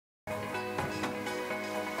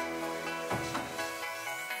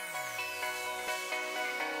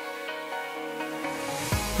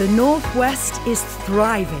The Northwest is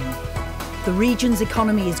thriving. The region's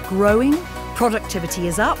economy is growing, productivity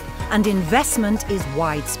is up, and investment is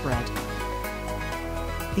widespread.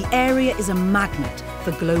 The area is a magnet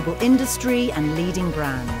for global industry and leading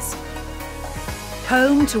brands.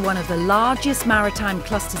 Home to one of the largest maritime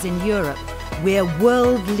clusters in Europe, we're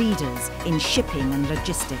world leaders in shipping and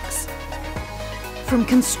logistics. From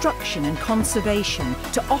construction and conservation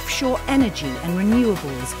to offshore energy and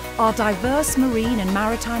renewables, our diverse marine and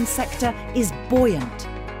maritime sector is buoyant.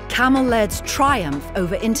 Camel-led's triumph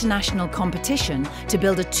over international competition to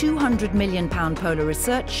build a £200 million polar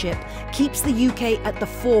research ship keeps the UK at the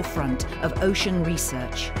forefront of ocean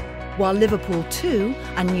research. While Liverpool 2,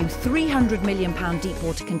 a new £300 million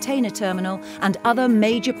deepwater container terminal and other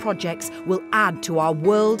major projects will add to our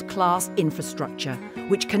world-class infrastructure,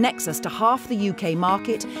 which connects us to half the UK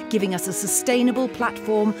market, giving us a sustainable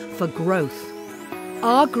platform for growth.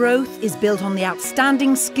 Our growth is built on the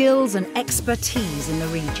outstanding skills and expertise in the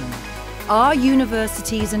region. Our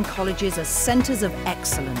universities and colleges are centres of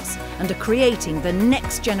excellence and are creating the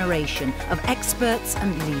next generation of experts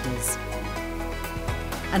and leaders.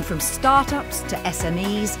 And from startups to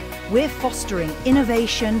SMEs, we're fostering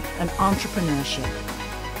innovation and entrepreneurship.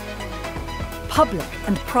 Public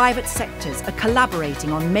and private sectors are collaborating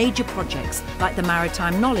on major projects like the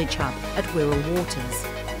Maritime Knowledge Hub at Wirral Waters.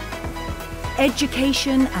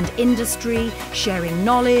 Education and industry sharing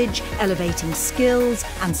knowledge, elevating skills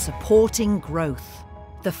and supporting growth.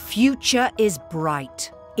 The future is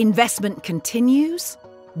bright. Investment continues.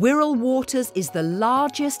 Wirral Waters is the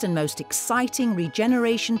largest and most exciting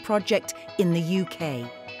regeneration project in the UK.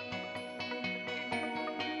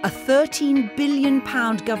 A £13 billion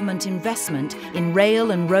government investment in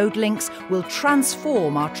rail and road links will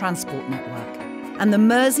transform our transport network. And the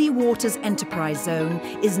Mersey Waters Enterprise Zone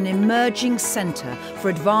is an emerging centre for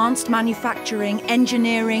advanced manufacturing,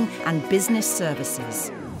 engineering and business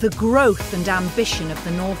services. The growth and ambition of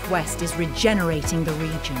the Northwest is regenerating the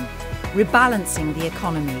region, rebalancing the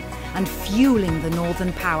economy and fueling the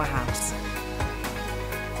northern powerhouse.